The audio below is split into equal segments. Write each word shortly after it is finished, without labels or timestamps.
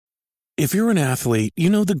If you're an athlete, you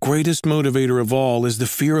know the greatest motivator of all is the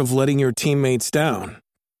fear of letting your teammates down.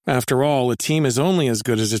 After all, a team is only as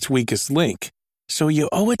good as its weakest link. So you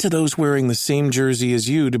owe it to those wearing the same jersey as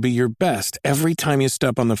you to be your best every time you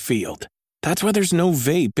step on the field. That's why there's no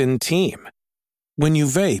vape in team. When you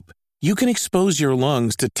vape, you can expose your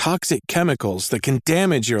lungs to toxic chemicals that can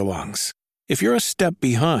damage your lungs. If you're a step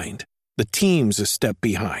behind, the team's a step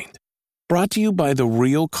behind. Brought to you by The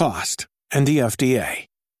Real Cost and the FDA.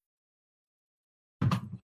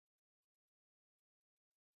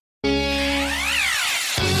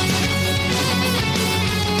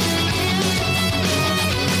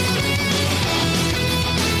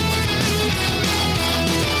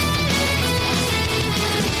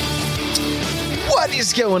 What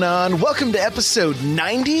is going on? Welcome to episode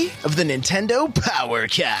 90 of the Nintendo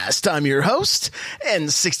Powercast. I'm your host,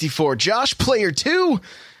 N64 Josh, player 2,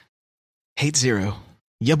 Hate Zero,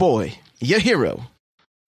 ya boy, ya hero.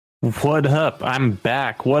 What up? I'm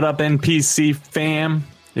back. What up, NPC fam?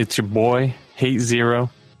 It's your boy, Hate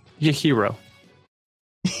Zero, your hero.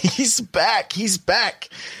 He's back. He's back.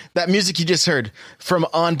 That music you just heard from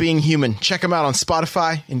On Being Human. Check them out on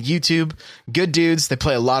Spotify and YouTube. Good dudes. They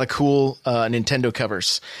play a lot of cool Nintendo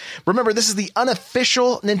covers. Remember, this is the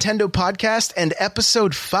unofficial Nintendo podcast, and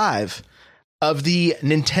episode 5 of the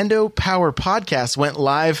Nintendo Power Podcast went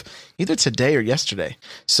live either today or yesterday.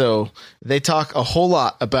 So they talk a whole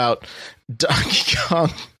lot about Donkey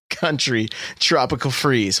Kong Country Tropical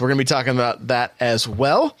Freeze. We're going to be talking about that as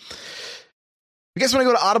well. If you guys want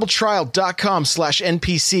to go to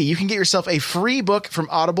audibletrial.com/NPC, you can get yourself a free book from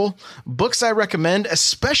Audible. Books I recommend,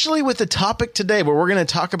 especially with the topic today where we're going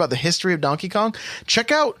to talk about the history of Donkey Kong.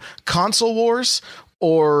 Check out Console Wars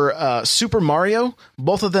or Super Mario.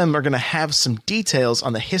 Both of them are going to have some details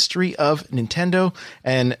on the history of Nintendo,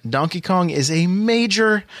 and Donkey Kong is a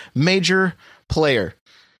major, major player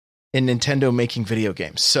in Nintendo making video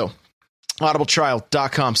games. So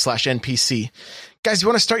audibletrial.com/NPC. Guys, you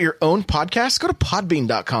want to start your own podcast? Go to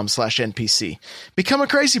podbean.com/NPC. Become a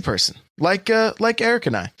crazy person like Eric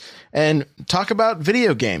and I, and talk about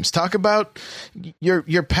video games. Talk about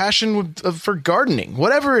your passion for gardening,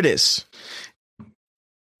 whatever it is.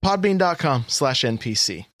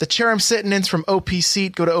 Podbean.com/NPC. The chair I'm sitting in is from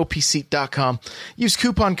OPSeat. Go to OPSeat.com. Use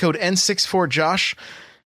coupon code N64Josh.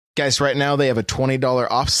 Guys, right now they have a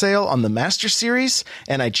 $20 off sale on the Master Series,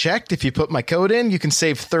 and I checked. If you put my code in, you can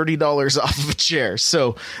save $30 off of a chair.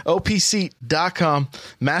 So OPSeat.com,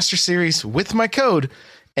 Master Series with my code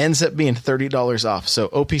ends up being $30 off. So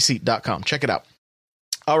OPSeat.com, check it out.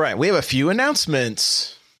 All right, we have a few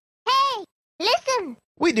announcements. Hey, listen.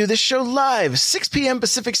 We do this show live, 6 p.m.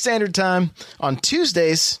 Pacific Standard Time on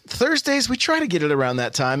Tuesdays. Thursdays, we try to get it around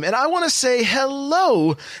that time. And I want to say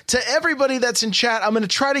hello to everybody that's in chat. I'm going to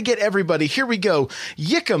try to get everybody. Here we go.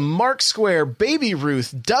 Yickum, Mark Square, Baby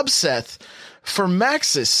Ruth, Dubseth,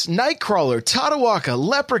 Formaxis, Nightcrawler, Tadawaka,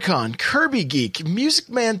 Leprechaun, Kirby Geek, Music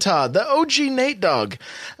Man Todd, the OG Nate Dog,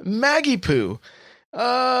 Maggie Poo,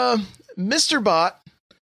 Mr. Bot,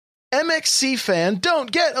 MXC Fan,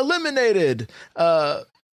 Don't Get Eliminated,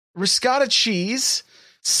 Riscotta Cheese,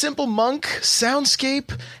 Simple Monk,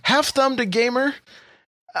 Soundscape, Half Thumbed a Gamer.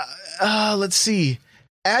 Let's see.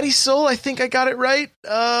 Addy Soul, I think I got it right.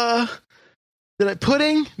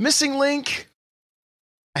 Pudding, Missing Link.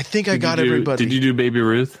 I think I got everybody. Did you do Baby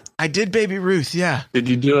Ruth? I did Baby Ruth, yeah. Did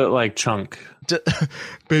you do it like Chunk?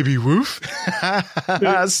 Baby Woof?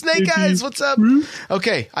 Snake Eyes, what's up?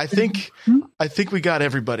 Okay, I think we got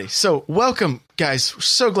everybody. So welcome, guys. We're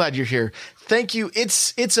so glad you're here. Thank you.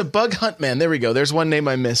 It's a bug hunt, man. There we go. There's one name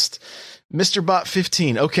I missed. Mr. Bot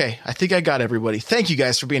 15. Okay, I think I got everybody. Thank you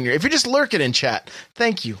guys for being here. If you're just lurking in chat,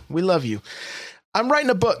 thank you. We love you. I'm writing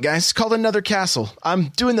a book, guys. It's called Another Castle. I'm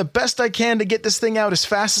doing the best I can to get this thing out as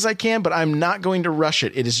fast as I can, but I'm not going to rush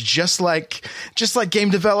it. It is just like game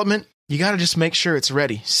development. You got to just make sure it's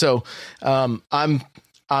ready. So I'm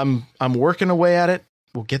working away at it.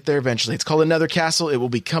 We'll get there eventually. It's called Another Castle. It will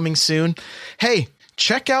be coming soon. Hey,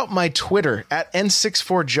 check out my Twitter at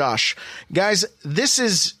N64Josh. Guys, this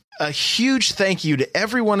is a huge thank you to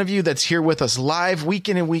every one of you that's here with us live week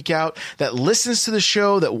in and week out, that listens to the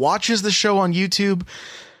show, that watches the show on YouTube.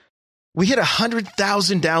 We hit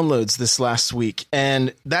 100,000 downloads this last week,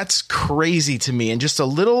 and that's crazy to me. In just a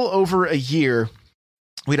little over a year,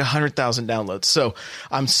 we had 100,000 downloads. So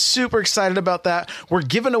I'm super excited about that. We're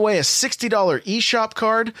giving away a $60 eShop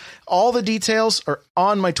card. All the details are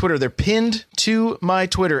on my Twitter. They're pinned to my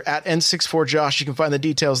Twitter at N64Josh. You can find the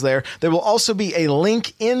details there. There will also be a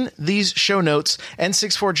link in these show notes,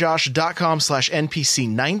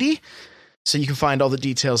 n64josh.com/NPC90. So you can find all the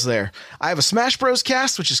details there. I have a Smash Bros.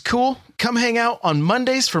 Cast, which is cool. Come hang out on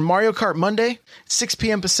Mondays for Mario Kart Monday, 6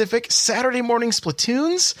 p.m. Pacific. Saturday morning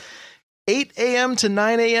Splatoons, 8 a.m. to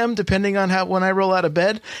 9 a.m., depending on when I roll out of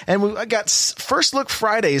bed. And I got First Look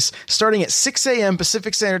Fridays starting at 6 a.m.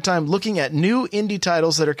 Pacific Standard Time, looking at new indie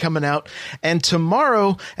titles that are coming out. And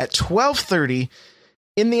tomorrow at 12:30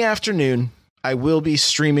 in the afternoon, I will be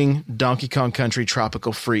streaming Donkey Kong Country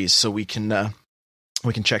Tropical Freeze, so we can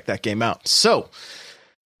check that game out. So,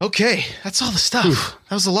 okay, that's all the stuff. Oof.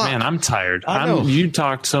 That was a lot. Man, I'm tired. You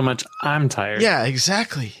talked so much. I'm tired. Yeah,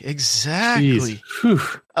 exactly. Jeez.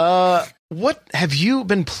 What have you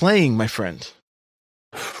been playing, my friend?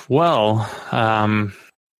 Well,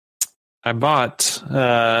 I bought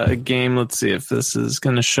a game. Let's see if this is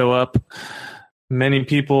going to show up. Many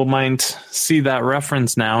people might see that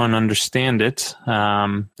reference now and understand it.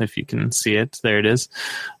 If you can see it, there it is.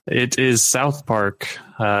 It is South Park,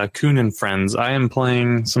 Coon and Friends. I am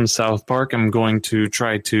playing some South Park. I'm going to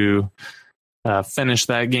try to finish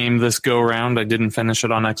that game this go round. I didn't finish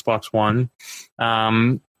it on Xbox One.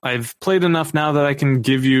 I've played enough now that I can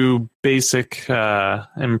give you basic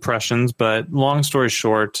impressions, but long story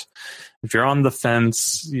short, if you're on the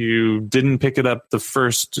fence, you didn't pick it up the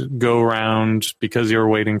first go round because you were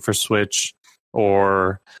waiting for Switch,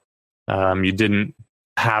 or you didn't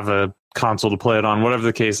have a console to play it on, whatever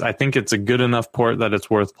the case, I think it's a good enough port that it's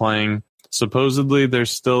worth playing. Supposedly,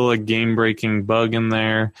 there's still a game-breaking bug in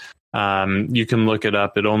there. You can look it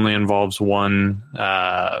up. It only involves one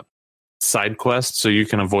side quest, so you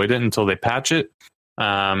can avoid it until they patch it.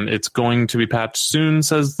 It's going to be patched soon,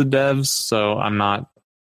 says the devs, so I'm not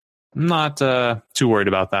too worried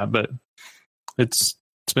about that, but it's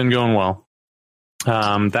been going well.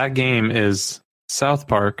 That game is South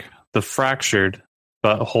Park: The Fractured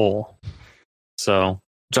But Whole. So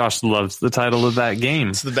Josh loves the title of that game.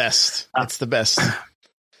 It's the best. It's the best.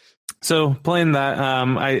 So playing that,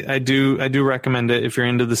 I do recommend it if you're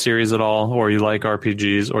into the series at all, or you like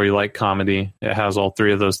RPGs, or you like comedy. It has all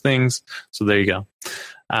three of those things. So there you go.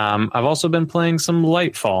 I've also been playing some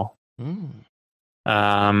Lightfall.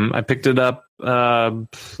 I picked it up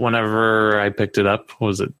whenever I picked it up.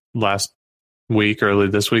 Was it last week, early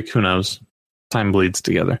this week? Who knows? Time bleeds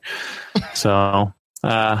together. So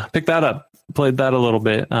picked that up, played that a little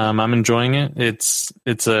bit. I'm enjoying it. It's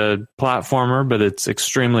a platformer, but it's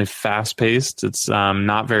extremely fast paced. It's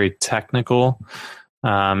not very technical.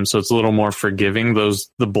 So it's a little more forgiving.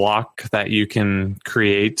 The block that you can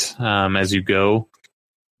create as you go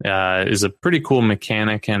is a pretty cool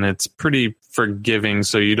mechanic, and it's pretty forgiving,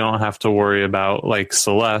 so you don't have to worry about, like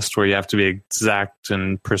Celeste, where you have to be exact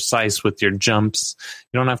and precise with your jumps.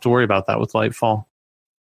 You don't have to worry about that with Lightfall.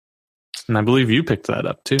 And I believe you picked that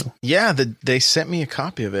up too. Yeah, they sent me a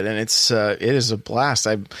copy of it, and it is a blast.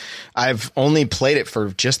 I've only played it for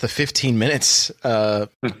just the 15 minutes, but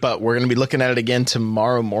we're going to be looking at it again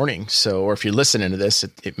tomorrow morning. So, or if you're listening to this,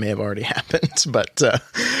 it may have already happened. But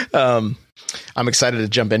I'm excited to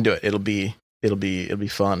jump into it. It'll be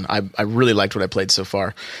fun. I really liked what I played so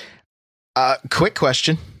far. Quick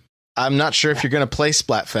question: I'm not sure if you're going to play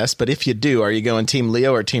Splatfest, but if you do, are you going Team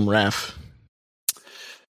Leo or Team Raph?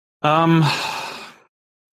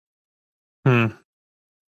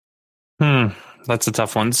 That's a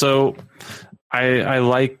tough one. So I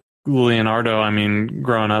like Leonardo. I mean,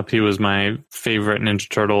 growing up, he was my favorite Ninja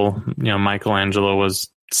Turtle. You know, Michelangelo was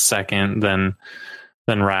second, then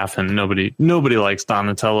Raph, and nobody likes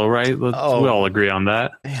Donatello, right? We all agree on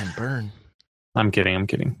that. Man, burn. I'm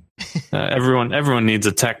kidding. Everyone needs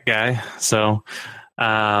a tech guy. So,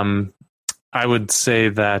 I would say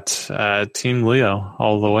that Team Leo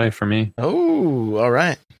all the way for me. Oh, all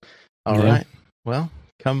right. All right. Well,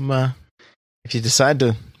 come if you decide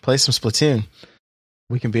to play some Splatoon,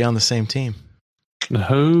 we can be on the same team.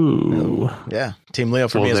 Oh. Yeah, Team Leo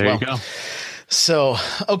for me as well. There you go. So,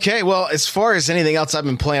 okay, well, as far as anything else I've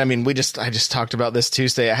been playing, I mean, I just talked about this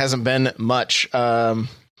Tuesday. It hasn't been much.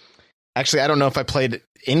 Actually, I don't know if I played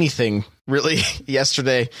anything really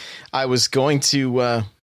yesterday. I was going to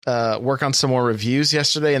work on some more reviews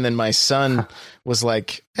yesterday, and then my son was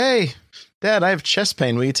like, "Hey, Dad, I have chest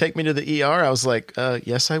pain. Will you take me to the ER?" I was like,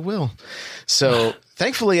 "Yes, I will." So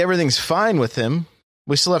thankfully, everything's fine with him.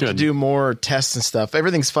 We still have to do more tests and stuff.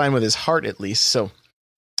 Everything's fine with his heart, at least. So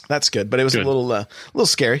that's good. But it was a little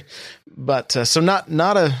scary. But so not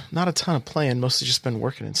a ton of playing. Mostly just been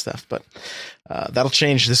working and stuff. But that'll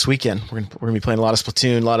change this weekend. We're gonna be playing a lot of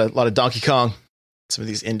Splatoon, a lot of Donkey Kong. Some of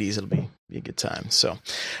these indies, it'll be a good time. So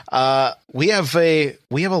we have a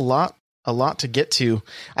lot a lot to get to.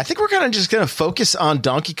 I think we're kind of just going to focus on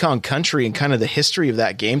Donkey Kong Country and kind of the history of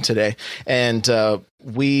that game today. And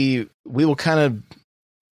we will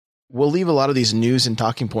we'll leave a lot of these news and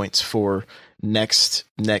talking points for next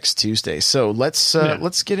Tuesday. So let's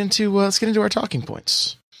get into our talking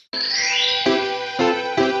points.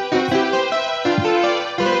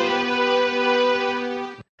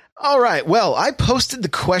 All right. Well, I posted the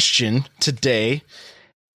question today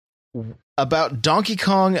about Donkey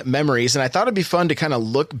Kong memories, and I thought it'd be fun to kind of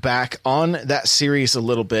look back on that series a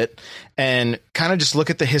little bit and kind of just look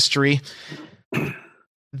at the history.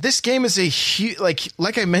 This game is a huge,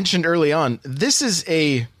 like I mentioned early on,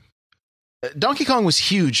 Donkey Kong was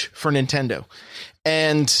huge for Nintendo.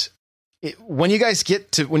 And when you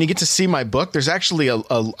get to see my book, there's actually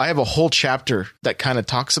I have a whole chapter that kind of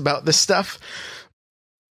talks about this stuff.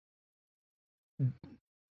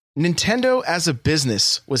 Nintendo as a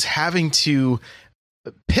business was having to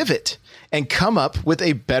pivot and come up with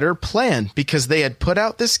a better plan because they had put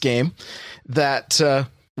out this game that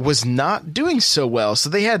was not doing so well. So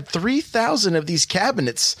they had 3,000 of these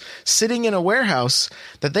cabinets sitting in a warehouse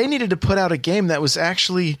that they needed to put out a game that was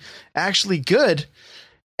actually good.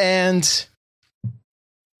 And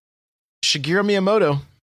Shigeru Miyamoto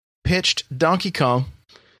pitched Donkey Kong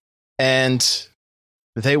and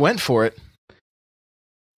they went for it.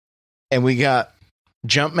 And we got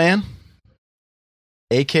Jumpman,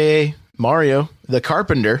 aka Mario, the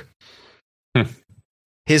Carpenter,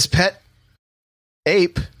 his pet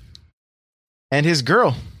ape, and his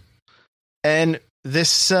girl. And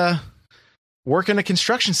this working a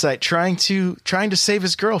construction site trying to save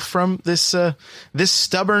his girl from this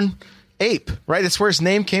stubborn ape, right? That's where his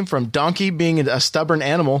name came from. Donkey being a stubborn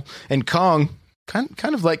animal, and Kong,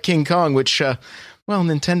 kind of like King Kong, which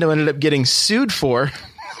Nintendo ended up getting sued for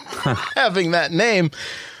having that name.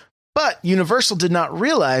 But Universal did not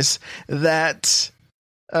realize that,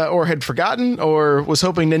 or had forgotten, or was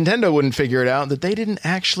hoping Nintendo wouldn't figure it out, that they didn't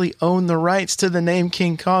actually own the rights to the name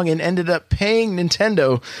King Kong, and ended up paying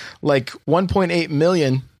Nintendo like $1.8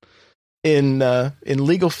 million in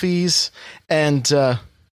legal fees. And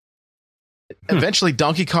eventually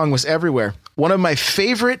Donkey Kong was everywhere. One of my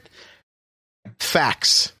favorite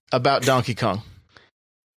facts about Donkey Kong: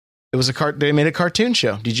 it was they made a cartoon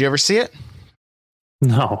show. Did you ever see it?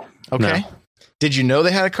 No. Okay. No. Did you know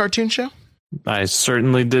they had a cartoon show? I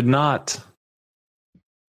certainly did not.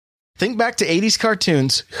 Think back to 80s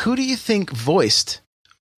cartoons. Who do you think voiced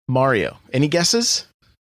Mario? Any guesses?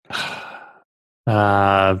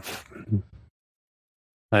 I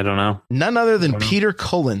don't know. None other than Peter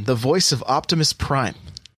Cullen, the voice of Optimus Prime.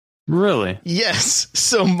 Really? Yes.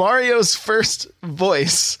 So Mario's first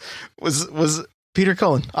voice was Peter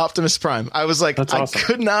Cullen, Optimus Prime. I was like, that's awesome. I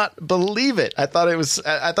could not believe it. I thought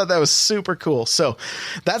that was super cool. So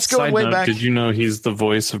that's going Side way note, back. Did you know he's the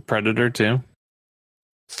voice of Predator too?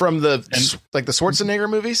 From the Schwarzenegger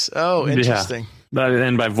movies? Oh, interesting. Yeah.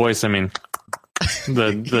 And by voice, I mean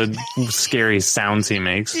the scary sounds he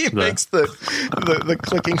makes. He makes the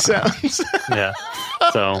clicking sounds. Yeah.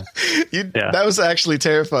 So that was actually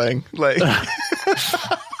terrifying. Like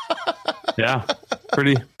yeah.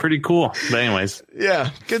 Pretty cool. But anyways.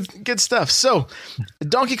 Yeah, good stuff. So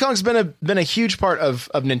Donkey Kong's been a huge part of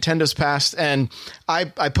Nintendo's past, and I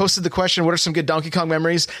posted the question, what are some good Donkey Kong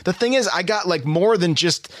memories? The thing is, I got like more than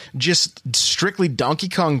just strictly Donkey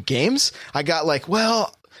Kong games. I got like,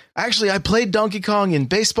 actually I played Donkey Kong in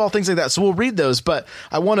baseball, things like that. So we'll read those, but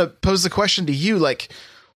I want to pose the question to you, like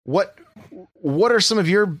what are some of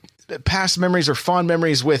your past memories or fond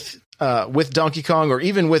memories with Donkey Kong, or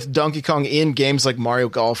even with Donkey Kong in games like Mario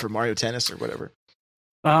Golf or Mario Tennis or whatever?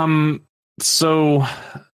 So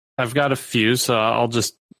I've got a few, so I'll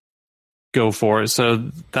just go for it. So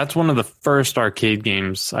that's one of the first arcade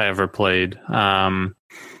games I ever played.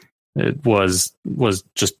 It was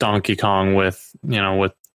just Donkey Kong with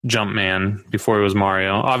Jumpman before he was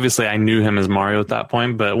Mario. Obviously, I knew him as Mario at that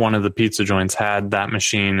point, but one of the pizza joints had that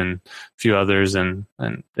machine and a few others, and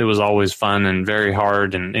it was always fun and very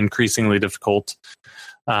hard and increasingly difficult.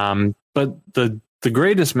 But the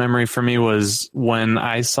greatest memory for me was when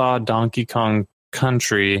I saw Donkey Kong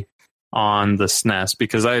Country on the SNES,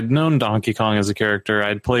 because I had known Donkey Kong as a character.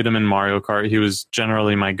 I'd played him in Mario Kart. He was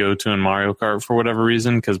generally my go-to in Mario Kart for whatever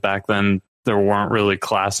reason, because back then there weren't really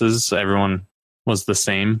classes. Everyone was the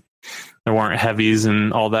same. There weren't heavies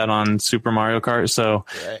and all that on Super Mario Kart, so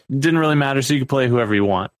it didn't really matter. So you could play whoever you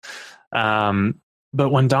want. But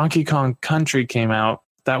when Donkey Kong Country came out,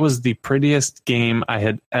 that was the prettiest game I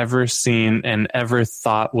had ever seen and ever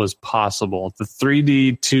thought was possible. The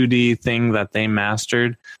 3D, 2D thing that they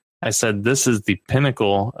mastered I said, this is the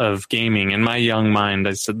pinnacle of gaming. In my young mind,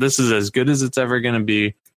 I said, this is as good as it's ever going to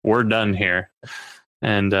be. We're done here.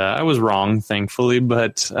 And I was wrong, thankfully.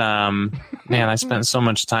 But man, I spent so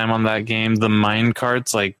much time on that game. The mine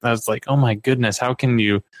carts, like I was like, oh my goodness, how can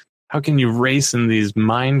you race in these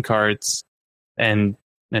mine carts and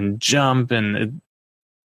jump, and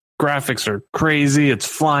graphics are crazy. It's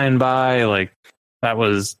flying by. Like, that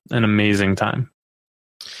was an amazing time.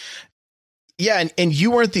 Yeah, and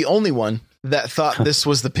you weren't the only one that thought this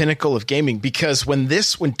was the pinnacle of gaming, because when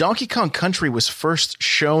Donkey Kong Country was first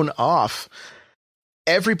shown off,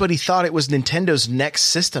 everybody thought it was Nintendo's next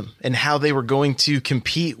system and how they were going to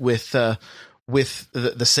compete with the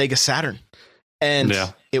Sega Saturn. And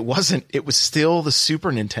it wasn't. It was still the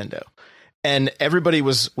Super Nintendo. And everybody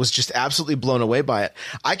was just absolutely blown away by it.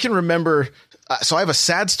 I can remember. So I have a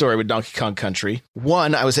sad story with Donkey Kong Country.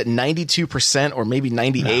 One, I was at 92% or maybe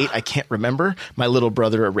 98. I can't remember. My little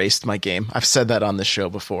brother erased my game. I've said that on the show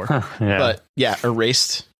before. But yeah,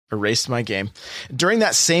 erased my game. During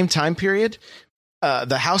that same time period,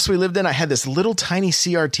 the house we lived in, I had this little tiny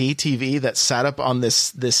CRT TV that sat up on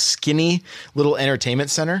this skinny little entertainment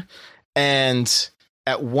center. And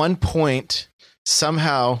at one point,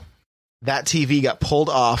 somehow that TV got pulled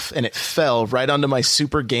off and it fell right onto my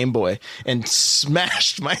Super Game Boy and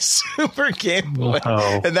smashed my Super Game Boy.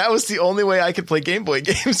 Wow. And that was the only way I could play Game Boy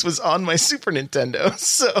games, was on my Super Nintendo.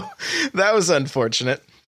 So that was unfortunate.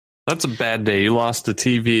 That's a bad day. You lost the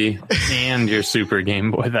TV and your Super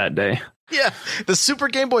Game Boy that day. Yeah, the Super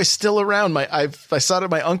Game Boy's still around. I saw it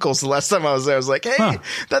at my uncle's the last time I was there. I was like, hey,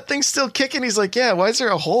 that thing's still kicking. He's like, yeah, why is there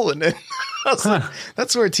a hole in it? I was like,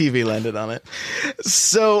 that's where TV landed on it.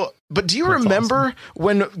 So, but do you remember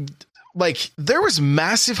when, like, there was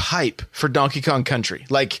massive hype for Donkey Kong Country?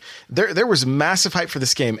 Like, there was massive hype for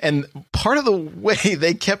this game. And part of the way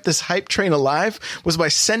they kept this hype train alive was by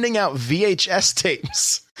sending out VHS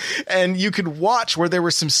tapes. And you could watch where there were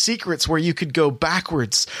some secrets where you could go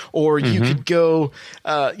backwards, or you could go,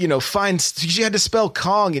 find, you had to spell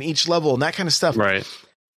Kong in each level and that kind of stuff. Right.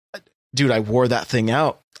 Dude, I wore that thing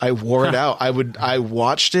out. I wore it out. I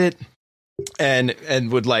watched it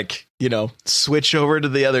and would, like, switch over to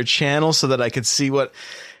the other channel so that I could see what.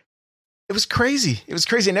 It was crazy. It was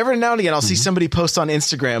crazy. And every now and again, I'll see somebody post on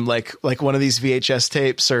Instagram, like one of these VHS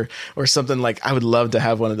tapes or something. Like, I would love to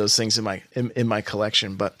have one of those things in my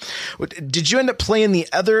collection. But did you end up playing the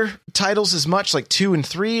other titles as much, like 2 and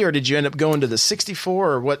 3, or did you end up going to the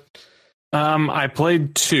 64 or what? I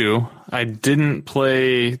played 2. I didn't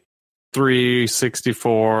play 3,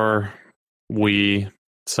 64, Wii.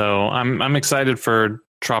 So I'm excited for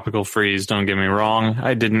Tropical Freeze. Don't get me wrong.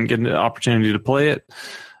 I didn't get the opportunity to play it.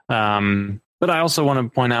 But I also want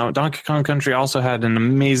to point out Donkey Kong Country also had an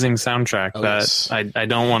amazing soundtrack that I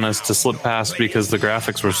don't want us to slip past because the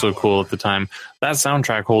graphics were so cool at the time. That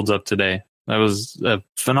soundtrack holds up today. That was a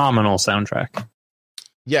phenomenal soundtrack.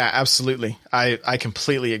 Yeah, absolutely. I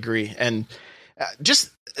completely agree. And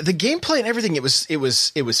just the gameplay and everything, it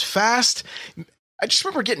was fast. I just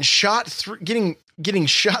remember getting shot through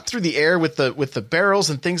the air with the barrels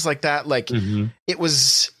and things like that. Like it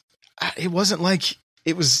wasn't like.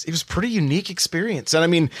 It was pretty unique experience. And I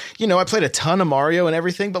mean, I played a ton of Mario and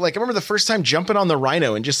everything, but like, I remember the first time jumping on the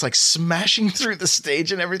Rhino and just like smashing through the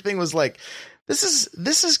stage and everything was like, this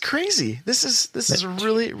is crazy. This is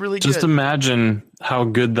really, really good. Just imagine how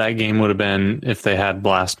good that game would have been if they had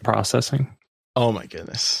blast processing. Oh my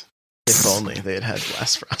goodness. If only they had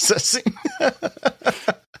blast processing.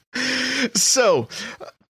 So,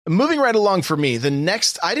 moving right along for me,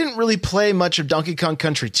 I didn't really play much of Donkey Kong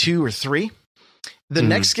Country 2 or 3. The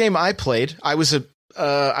next game I played, I was a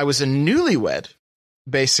newlywed,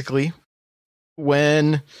 basically,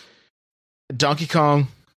 when Donkey Kong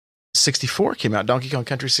 64 came out, Donkey Kong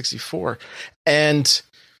Country 64, and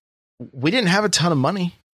we didn't have a ton of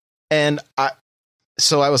money, and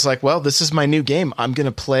so I was like, well, this is my new game. I'm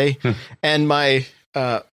gonna play, and my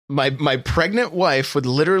pregnant wife would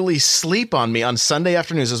literally sleep on me on Sunday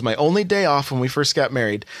afternoons. It was my only day off when we first got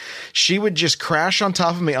married. She would just crash on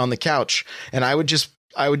top of me on the couch, and I would just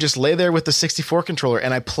lay there with the 64 controller,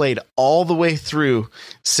 and I played all the way through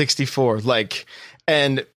 64. Like,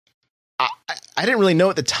 and I didn't really know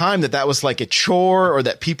at the time that was like a chore or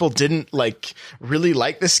that people didn't like really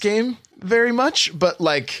like this game very much. But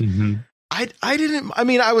like, I didn't. I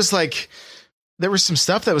mean, I was like. There was some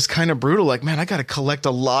stuff that was kind of brutal. Like, man, I got to collect a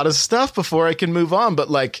lot of stuff before I can move on. But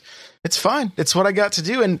like, It's fine. It's what I got to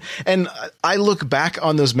do. And I look back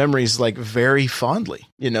on those memories like very fondly,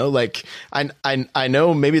 like I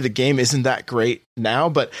know maybe the game isn't that great now,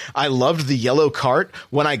 but I loved the yellow cart.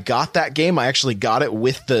 When I got that game, I actually got it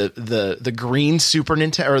with the green Super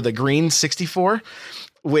Nintendo or the green 64,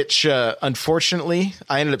 which unfortunately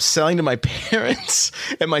I ended up selling to my parents,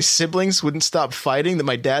 and my siblings wouldn't stop fighting that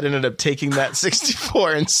my dad ended up taking that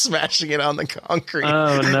 64 and smashing it on the concrete.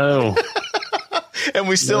 Oh no. And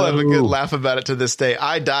we still have a good laugh about it to this day.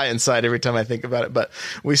 I die inside every time I think about it, but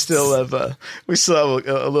we still have a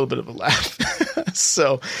little bit of a laugh.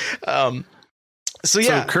 So yeah.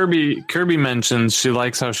 So Kirby mentions she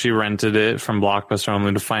likes how she rented it from Blockbuster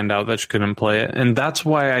only to find out that she couldn't play it, and that's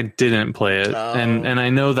why I didn't play it. Oh. And I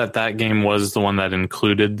know that game was the one that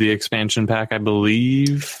included the expansion pack, I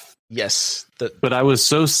believe. Yes. But I was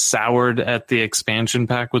so soured at the expansion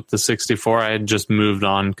pack with the 64, I had just moved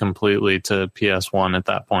on completely to PS1 at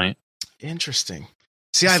that point. Interesting.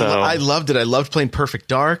 See, I loved it. I loved playing Perfect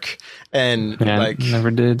Dark, and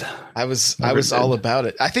never did. I was all about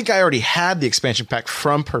it. I think I already had the expansion pack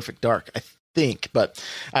from Perfect Dark, I think, but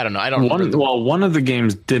I don't know. I don't remember. Well, one of the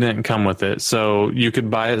games didn't come with it, so you could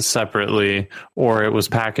buy it separately, or it was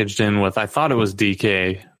packaged in with, I thought it was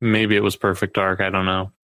DK. Maybe it was Perfect Dark. I don't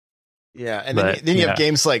know. Yeah, and then you have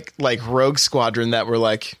games like Rogue Squadron that were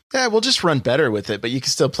like, yeah, we'll just run better with it, but you can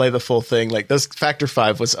still play the full thing. Like those Factor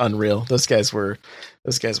 5 was unreal. Those guys were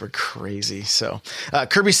crazy. So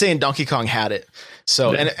Kirby's saying Donkey Kong had it.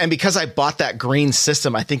 So and because I bought that green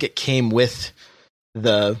system, I think it came with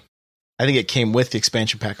the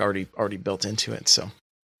expansion pack already built into it. So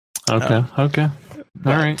okay, all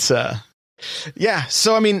right. Yeah.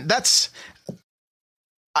 So I mean, that's.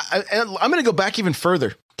 I'm going to go back even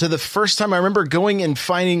further to the first time I remember going and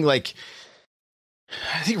finding, like,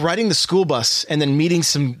 I think riding the school bus and then meeting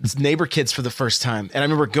some neighbor kids for the first time. And I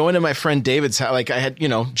remember going to my friend David's house. Like I had,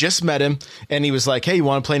 just met him, and he was like, "Hey, you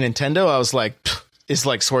want to play Nintendo?" I was like, "Is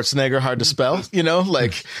like Schwarzenegger hard to spell?"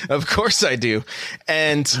 Like, of course I do.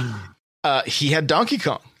 And he had Donkey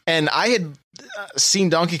Kong, and I had seen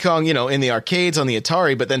Donkey Kong, in the arcades on the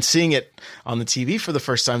Atari, but then seeing it on the TV for the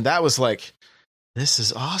first time, that was like, this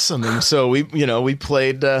is awesome. And so we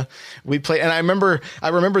played, and I remember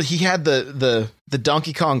he had the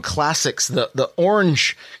Donkey Kong Classics, the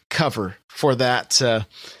orange cover for that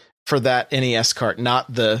NES cart,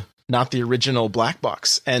 not the original black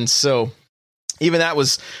box. And so even that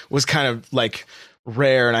was kind of like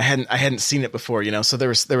rare, and I hadn't seen it before, so there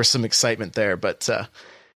was some excitement there, but,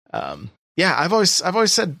 yeah, I've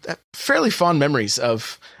always said fairly fond memories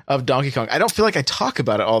of Donkey Kong. I don't feel like I talk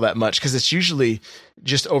about it all that much because it's usually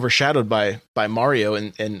just overshadowed by Mario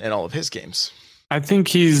and all of his games. I think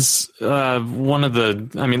he's one of the.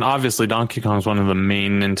 I mean, obviously, Donkey Kong's one of the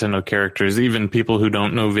main Nintendo characters. Even people who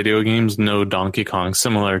don't know video games know Donkey Kong,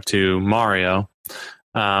 similar to Mario.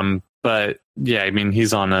 But yeah, I mean,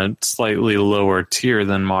 he's on a slightly lower tier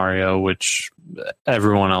than Mario, which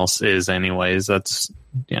everyone else is, anyways. That's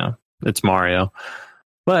it's Mario.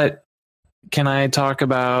 But can I talk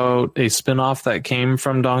about a spinoff that came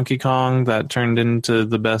from Donkey Kong that turned into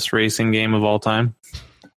the best racing game of all time?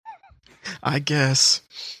 I guess.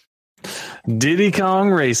 Diddy Kong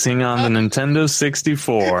Racing on the Nintendo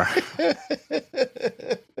 64.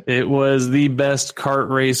 It was the best kart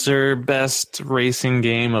racer, best racing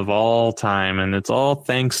game of all time, and it's all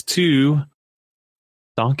thanks to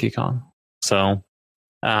Donkey Kong. So,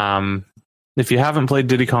 if you haven't played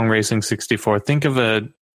Diddy Kong Racing 64, think of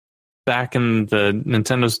back in the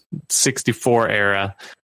Nintendo 64 era,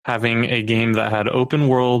 having a game that had open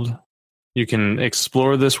world. You can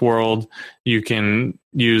explore this world. You can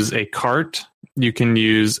use a cart. You can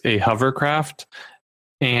use a hovercraft,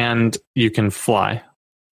 and you can fly.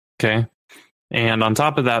 Okay. And on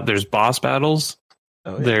top of that, there's boss battles.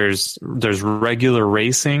 Oh, yeah. There's regular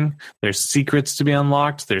racing. There's secrets to be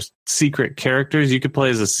unlocked. There's secret characters. You could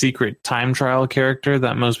play as a secret time trial character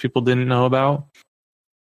that most people didn't know about.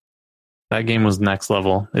 That game was next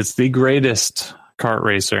level. It's the greatest kart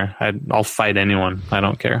racer. I'll fight anyone. I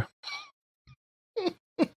don't care.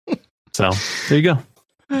 So there you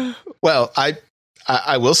go. Well,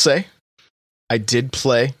 I will say I did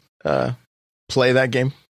play that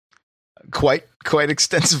game quite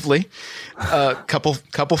extensively.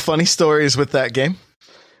 Couple funny stories with that game.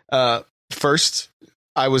 First,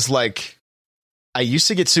 I was like, I used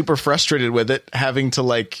to get super frustrated with it, having to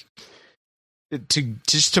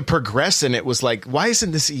to progress, and it was like, why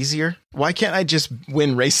isn't this easier? Why can't I just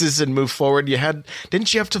win races and move forward?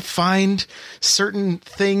 Didn't you have to find certain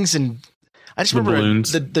things? And I just The remember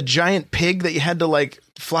balloons. the giant pig that you had to like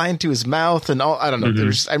fly into his mouth and all. I don't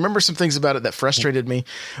know. I remember some things about it that frustrated me.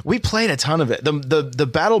 We played a ton of it. The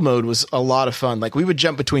battle mode was a lot of fun. Like we would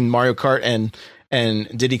jump between Mario Kart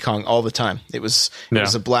and Diddy Kong all the time. It was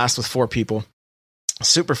a blast with 4 people.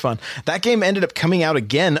 Super fun. That game ended up coming out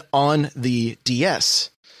again on the DS.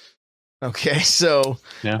 Okay, so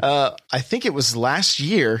I think it was last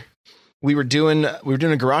year. We were doing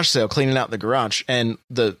a garage sale, cleaning out the garage, and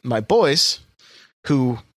my boys,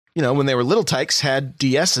 who when they were little tykes, had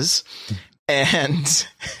DSs, and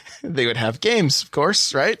they would have games, of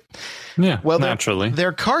course, right? Yeah, well, naturally.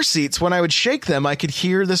 Their car seats, when I would shake them, I could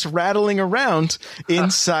hear this rattling around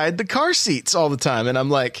inside the car seats all the time, and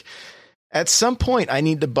I'm like, at some point, I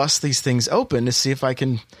need to bust these things open to see if I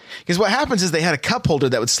can. Because what happens is they had a cup holder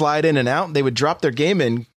that would slide in and out. They would drop their game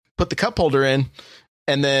in, put the cup holder in,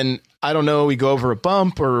 and then I don't know, we go over a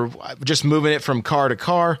bump or just moving it from car to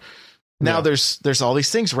car. Now there's all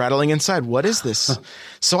these things rattling inside. What is this?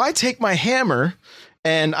 So I take my hammer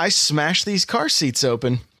and I smash these car seats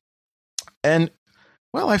open. And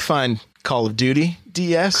well, I find Call of Duty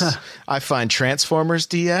DS. I find Transformers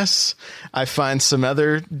DS. I find some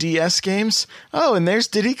other DS games. Oh, and there's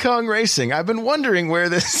Diddy Kong Racing. I've been wondering where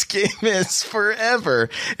this game is forever.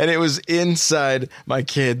 And it was inside my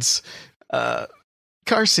kid's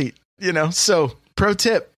car seat, So pro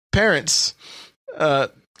tip, parents,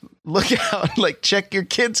 look out, like check your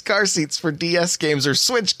kids' car seats for DS games or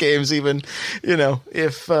Switch games, even,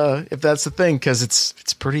 if that's the thing, because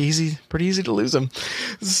it's pretty easy to lose them.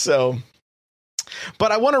 So,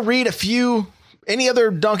 but I want to read any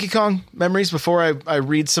other Donkey Kong memories before I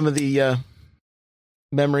read some of the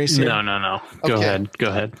memories here? No. Go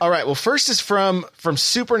ahead. All right. Well, first is from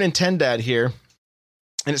Super Nintendo here.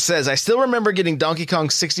 And it says, I still remember getting Donkey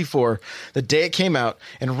Kong 64 the day it came out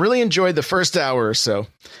and really enjoyed the first hour or so.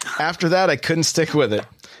 After that, I couldn't stick with it.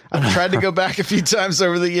 I've tried to go back a few times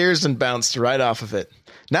over the years and bounced right off of it.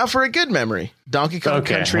 Now for a good memory, Donkey Kong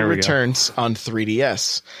Country Returns on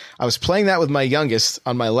 3DS. I was playing that with my youngest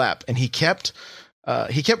on my lap, and he kept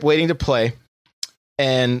waiting to play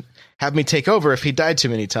and have me take over if he died too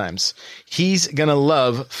many times. He's going to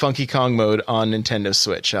love Funky Kong mode on Nintendo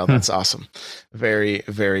Switch. Oh, that's awesome. Very,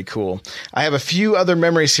 very cool. I have a few other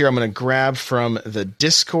memories here I'm going to grab from the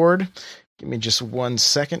Discord. Give me just 1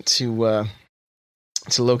 second to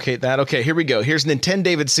locate that. Okay, here we go. Here's Nintendo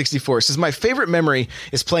David 64. It says, my favorite memory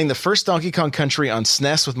is playing the first Donkey Kong Country on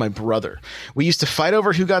SNES with my brother. We used to fight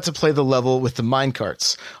over who got to play the level with the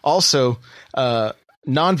minecarts. Also,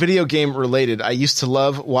 non-video game related, I used to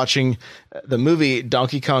love watching the movie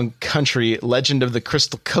Donkey Kong Country Legend of the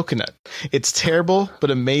Crystal Coconut. It's terrible but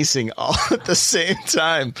amazing all at the same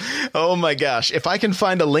time. Oh my gosh. If I can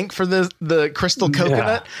find a link for the Crystal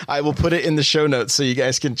Coconut, I will put it in the show notes so you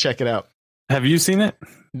guys can check it out. Have you seen it?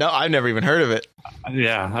 No, I've never even heard of it.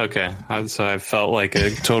 Yeah, okay. So I felt like a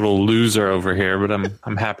total loser over here, but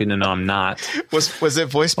I'm happy to know I'm not. Was it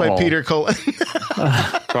voiced by Peter Cullen?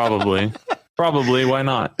 Probably, why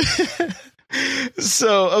not?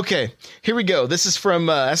 So, okay, here we go. This is from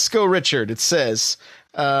Esco Richard. It says,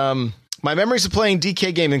 my memories of playing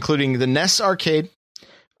DK game, including the NES arcade,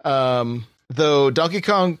 though Donkey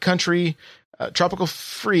Kong Country Tropical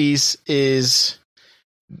Freeze is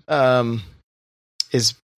being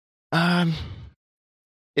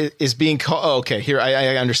called. Oh, okay, here,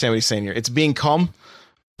 I understand what he's saying here. It's being calm,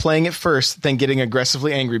 playing it first, then getting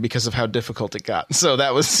aggressively angry because of how difficult it got. So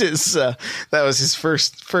that was his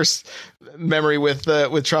first memory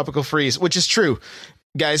with Tropical Freeze, which is true,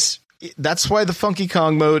 guys. That's why the Funky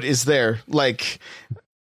Kong mode is there. Like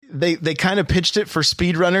they kind of pitched it for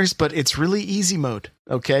speedrunners, but it's really easy mode.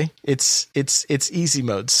 Okay, it's easy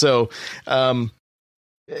mode. So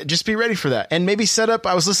just be ready for that, and maybe set up.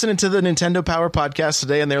 I was listening to the Nintendo Power podcast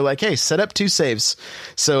today, and they're like, "Hey, set up 2 saves.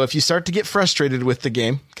 So if you start to get frustrated with the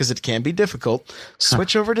game, because it can be difficult,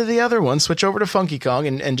 switch over to the other one. Switch over to Funky Kong,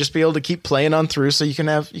 and just be able to keep playing on through, so you can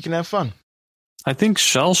have fun." I think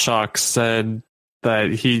Shell Shock said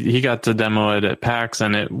that he got to demo it at PAX,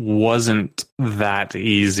 and it wasn't that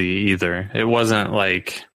easy either. It wasn't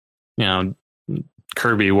like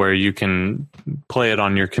Kirby where you can play it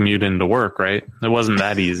on your commute into work, right? It wasn't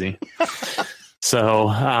that easy. So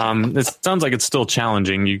it sounds like it's still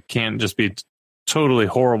challenging. You can't just be totally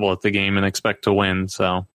horrible at the game and expect to win.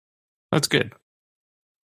 So that's good.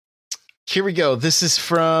 Here we go. This is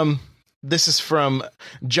from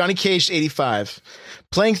Johnny Cage 85.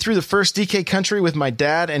 Playing through the first DK Country with my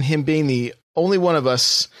dad, and him being the only one of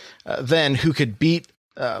us then who could beat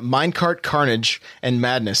Minecart Carnage and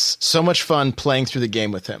Madness. So much fun playing through the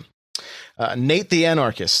game with him. Nate the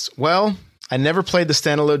Anarchist. Well, I never played the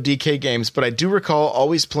standalone DK games, but I do recall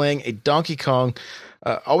always playing as Donkey Kong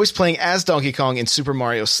in Super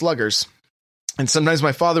Mario Sluggers. And sometimes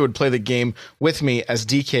my father would play the game with me as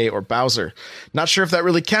DK or Bowser. Not sure if that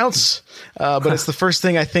really counts, but it's the first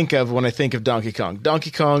thing I think of when I think of Donkey Kong.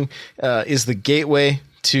 Donkey Kong is the gateway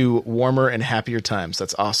to warmer and happier times.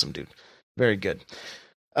 That's awesome, dude. Very good.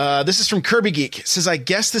 This is from Kirby Geek. It says, I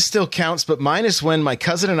guess this still counts, but mine is when my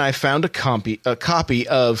cousin and I found a copy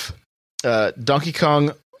of Donkey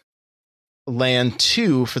Kong Land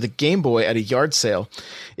 2 for the Game Boy at a yard sale.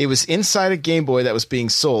 It was inside a Game Boy that was being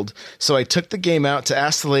sold, so I took the game out to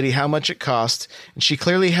ask the lady how much it cost, and she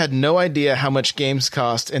clearly had no idea how much games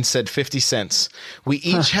cost and said 50 cents. We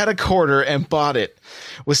each had a quarter and bought it.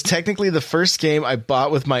 Was technically the first game I bought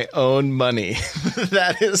with my own money.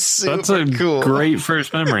 That is super cool. That's a great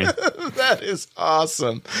first memory. That is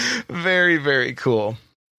awesome. Very, very cool.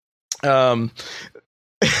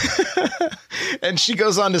 And she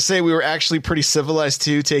goes on to say we were actually pretty civilized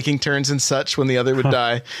too, taking turns and such when the other would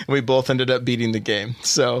die, and we both ended up beating the game.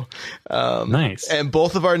 So nice. And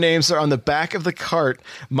both of our names are on the back of the cart.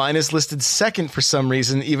 Mine is listed second for some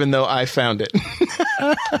reason, even though I found it.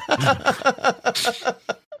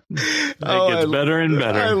 It gets better and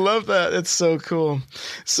better. I love that. It's so cool.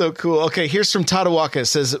 So cool. Okay, here's from Tadawaka. It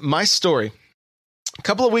says, my story. A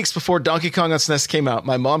couple of weeks before Donkey Kong on SNES came out,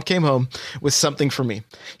 my mom came home with something for me.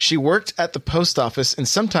 She worked at the post office, and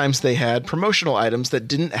sometimes they had promotional items that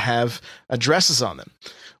didn't have addresses on them,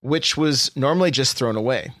 which was normally just thrown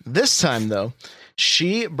away. This time, though,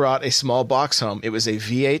 she brought a small box home. It was a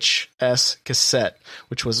VHS cassette,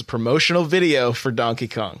 which was a promotional video for Donkey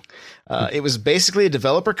Kong. It was basically a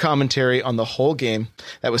developer commentary on the whole game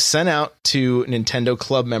that was sent out to Nintendo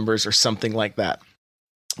Club members or something like that.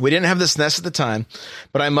 We didn't have the SNES at the time,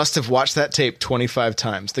 but I must have watched that tape 25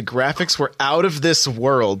 times. The graphics were out of this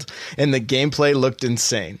world, and the gameplay looked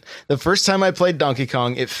insane. The first time I played Donkey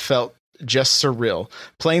Kong, it felt just surreal.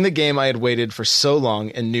 Playing the game I had waited for so long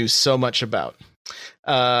and knew so much about.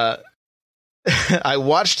 I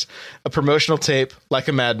watched a promotional tape like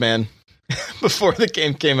a madman before the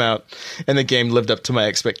game came out, and the game lived up to my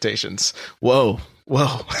expectations. Whoa.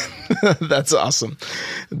 That's awesome.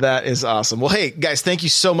 That is awesome. Well, hey guys, thank you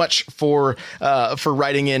so much for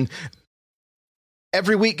writing in.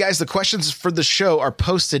 Every week, guys, the questions for the show are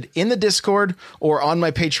posted in the Discord or on my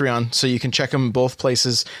Patreon, so you can check them in both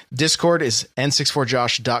places. Discord is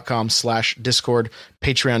n64josh.com/Discord,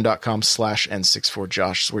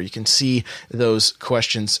 patreon.com/n64josh, where you can see those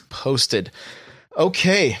questions posted.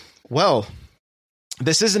 Okay, well,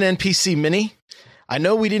 this is an NPC mini. I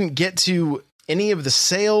know we didn't get to any of the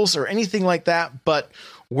sales or anything like that, but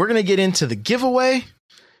we're going to get into the giveaway,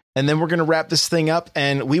 and then we're going to wrap this thing up,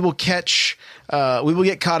 and we will get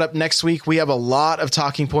caught up next week. We have a lot of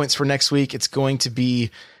talking points for next week. It's going to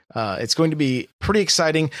be pretty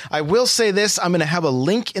exciting. I will say this, I'm going to have a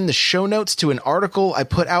link in the show notes to an article I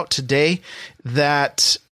put out today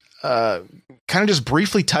that kind of just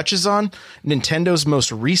briefly touches on Nintendo's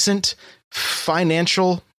most recent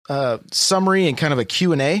financial summary and kind of a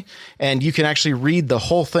Q&A, and you can actually read the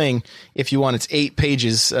whole thing if you want. It's 8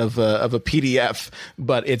 pages of a PDF,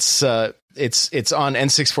 but it's on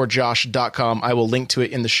n64josh.com. I will link to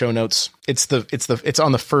it in the show notes. It's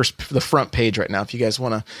on the front page right now if you guys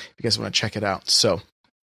want to check it out. So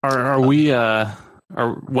when are we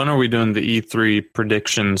doing the E3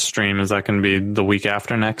 prediction stream? Is that going to be the week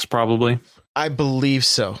after next probably? I believe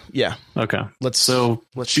so. Yeah. Okay. Let's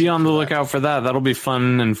be on the lookout for that. That'll be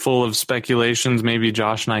fun and full of speculations. Maybe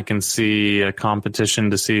Josh and I can see a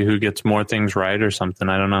competition to see who gets more things right or something.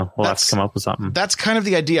 I don't know. We'll have to come up with something. That's kind of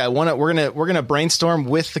the idea. We're gonna brainstorm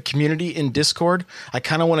with the community in Discord. I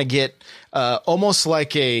kind of want to get almost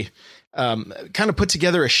like a kind of put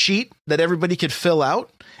together a sheet that everybody could fill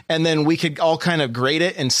out. And then we could all kind of grade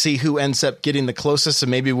it and see who ends up getting the closest.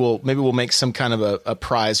 And maybe we'll make some kind of a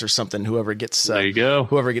prize or something. Whoever gets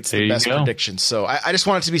the best prediction. So I just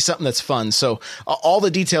want it to be something that's fun. So all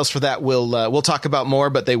the details for that we'll talk about more,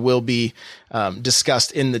 but they will be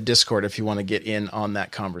discussed in the Discord if you want to get in on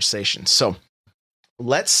that conversation. So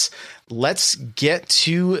let's get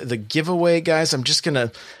to the giveaway, guys. I'm just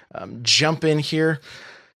gonna jump in here.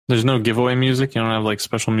 There's no giveaway music. You don't have like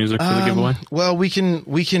special music for the giveaway. Well, we can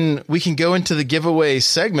go into the giveaway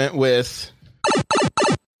segment with.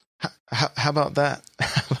 How about that?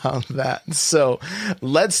 How about that? So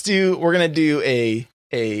we're gonna do a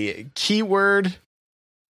keyword,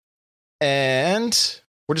 and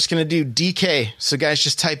we're just gonna do DK. So guys,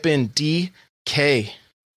 just type in DK.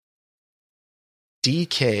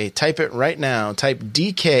 DK. Type it right now. Type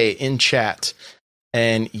DK in chat,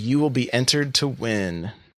 and you will be entered to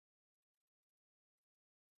win.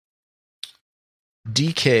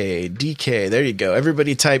 DK. There you go.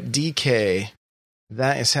 Everybody type DK.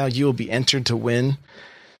 That is how you will be entered to win.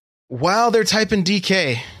 While they're typing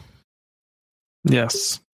DK,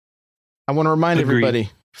 Yes. I want to remind Agreed. everybody,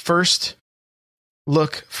 first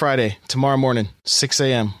look Friday, tomorrow morning, 6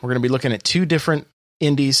 a.m. We're going to be looking at 2 different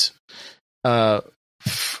indies,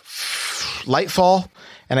 Lightfall,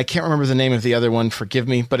 and I can't remember the name of the other one. Forgive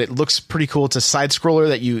me, but it looks pretty cool. It's a side scroller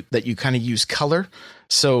that you kind of use color.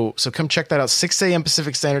 So come check that out. 6 a.m.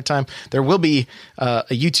 Pacific Standard Time. There will be a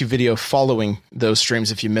YouTube video following those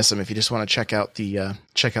streams if you miss them. If you just want to check out the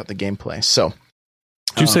gameplay. So,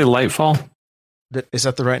 Did you say Lightfall? Is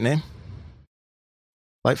that the right name?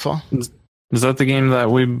 Lightfall? Is that the game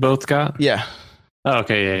that we both got? Yeah. Oh,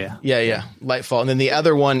 okay, Yeah. Lightfall. And then the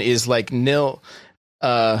other one is like Nilumbra.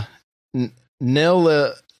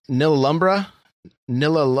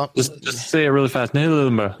 Just say it really fast.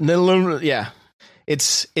 Nilumbra. Yeah.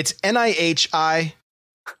 It's Nihilumbra.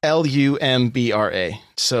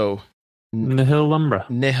 So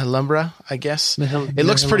Nihilumbra, I guess. It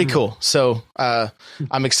looks pretty cool. So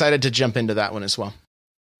I'm excited to jump into that one as well.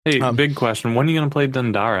 Hey, big question. When are you going to play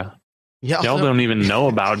Dandara? Y'all don't even know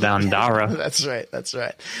about Dandara. That's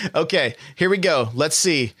right. Okay, here we go. Let's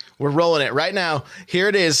see. We're rolling it right now. Here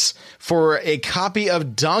it is for a copy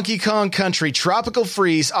of Donkey Kong Country Tropical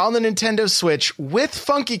Freeze on the Nintendo Switch with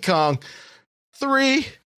Funky Kong. 3,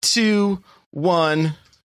 2, 1.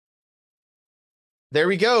 There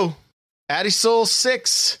we go. Addisoul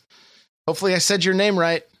 6. Hopefully I said your name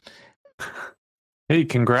right. Hey,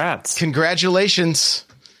 congrats. Congratulations.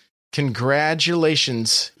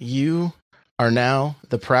 You are now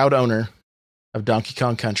the proud owner of Donkey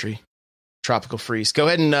Kong Country Tropical Freeze. Go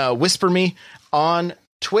ahead and whisper me on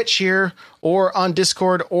Twitch here or on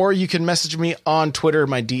Discord, or you can message me on Twitter.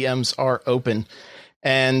 My DMs are open.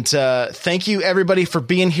 And thank you, everybody, for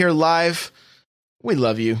being here live. We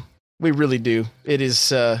love you. We really do. It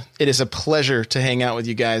is a pleasure to hang out with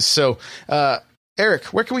you guys. So, Eric,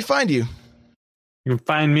 where can we find you? You can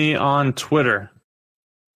find me on Twitter.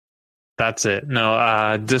 That's it.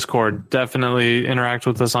 No, Discord. Definitely interact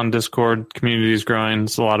with us on Discord. Community is growing.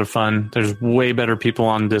 It's a lot of fun. There's way better people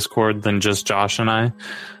on Discord than just Josh and I.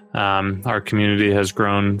 Our community has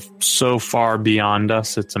grown so far beyond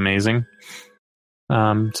us. It's amazing.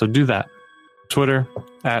 So do that. Twitter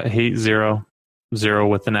at hate00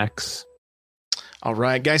 with an X. All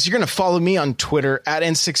right, guys, you're going to follow me on Twitter at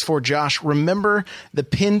N64Josh. Remember, the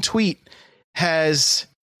pinned tweet has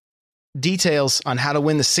details on how to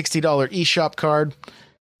win the $60 eShop card.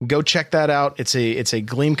 Go check that out. It's a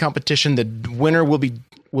Gleam competition. The winner will be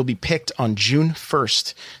picked on June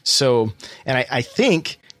 1st. So, and I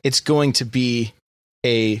think it's going to be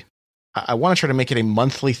I want to try to make it a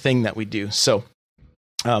monthly thing that we do. So,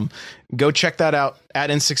 go check that out at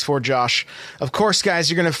N64Josh. Of course,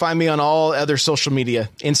 guys, you're going to find me on all other social media: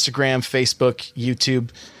 Instagram, Facebook, YouTube,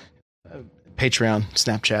 Patreon,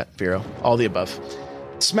 Snapchat, Vero, all the above.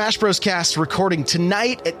 Smash Bros. Cast recording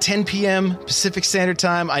tonight at 10 p.m. Pacific Standard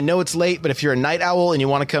Time. I know it's late, but if you're a night owl and you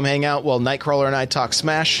want to come hang out while Nightcrawler and I talk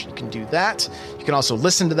Smash, you can do that. You can also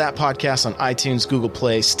listen to that podcast on iTunes, Google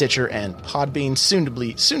Play, Stitcher, and Podbean, soon to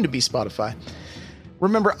be Spotify.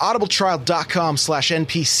 Remember,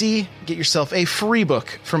 audibletrial.com/NPC. Get yourself a free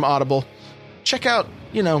book from Audible. Check out,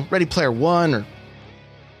 Ready Player One or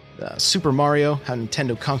Super Mario, How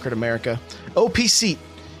Nintendo Conquered America. OP Seat.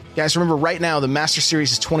 Guys, remember right now, the Master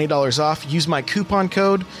Series is $20 off. Use my coupon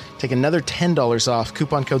code. Take another $10 off.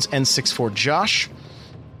 Coupon code's N64Josh.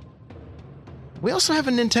 We also have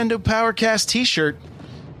a Nintendo Powercast t-shirt.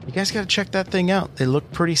 You guys got to check that thing out. They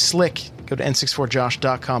look pretty slick. Go to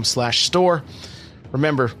n64josh.com/store.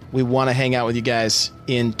 Remember, we want to hang out with you guys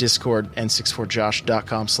in Discord,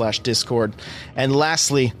 n64josh.com/Discord. And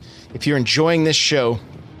lastly, if you're enjoying this show,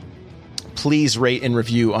 please rate and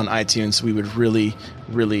review on iTunes. We would really,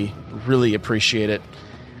 really, really appreciate it.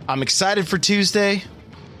 I'm excited for Tuesday.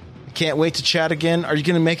 I can't wait to chat again. Are you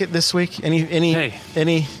going to make it this week? Anything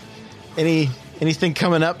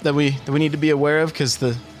coming up that we need to be aware of? Because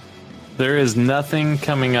there is nothing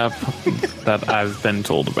coming up that I've been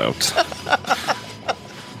told about.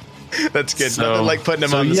 That's good. Nothing like putting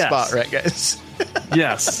him on the spot, right, guys?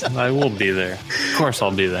 Yes, I will be there. Of course,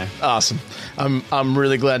 I'll be there. Awesome. I'm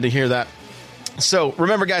really glad to hear that. So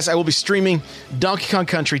remember, guys, I will be streaming Donkey Kong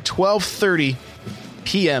Country 12:30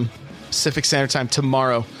 p.m. Pacific Standard Time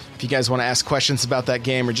tomorrow. If you guys want to ask questions about that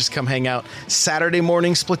game or just come hang out. Saturday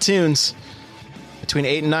morning Splatoons between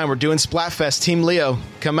 8 and 9. We're doing Splatfest. Team Leo,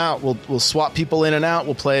 come out. We'll swap people in and out.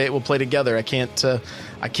 We'll play together. I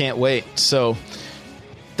can't wait. So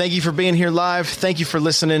thank you for being here live. Thank you for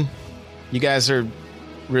listening. You guys are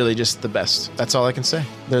really just the best. That's all I can say.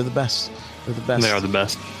 They're the best. They're the best. They are the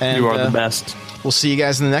best. And, you are the best. We'll see you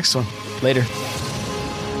guys in the next one. Later.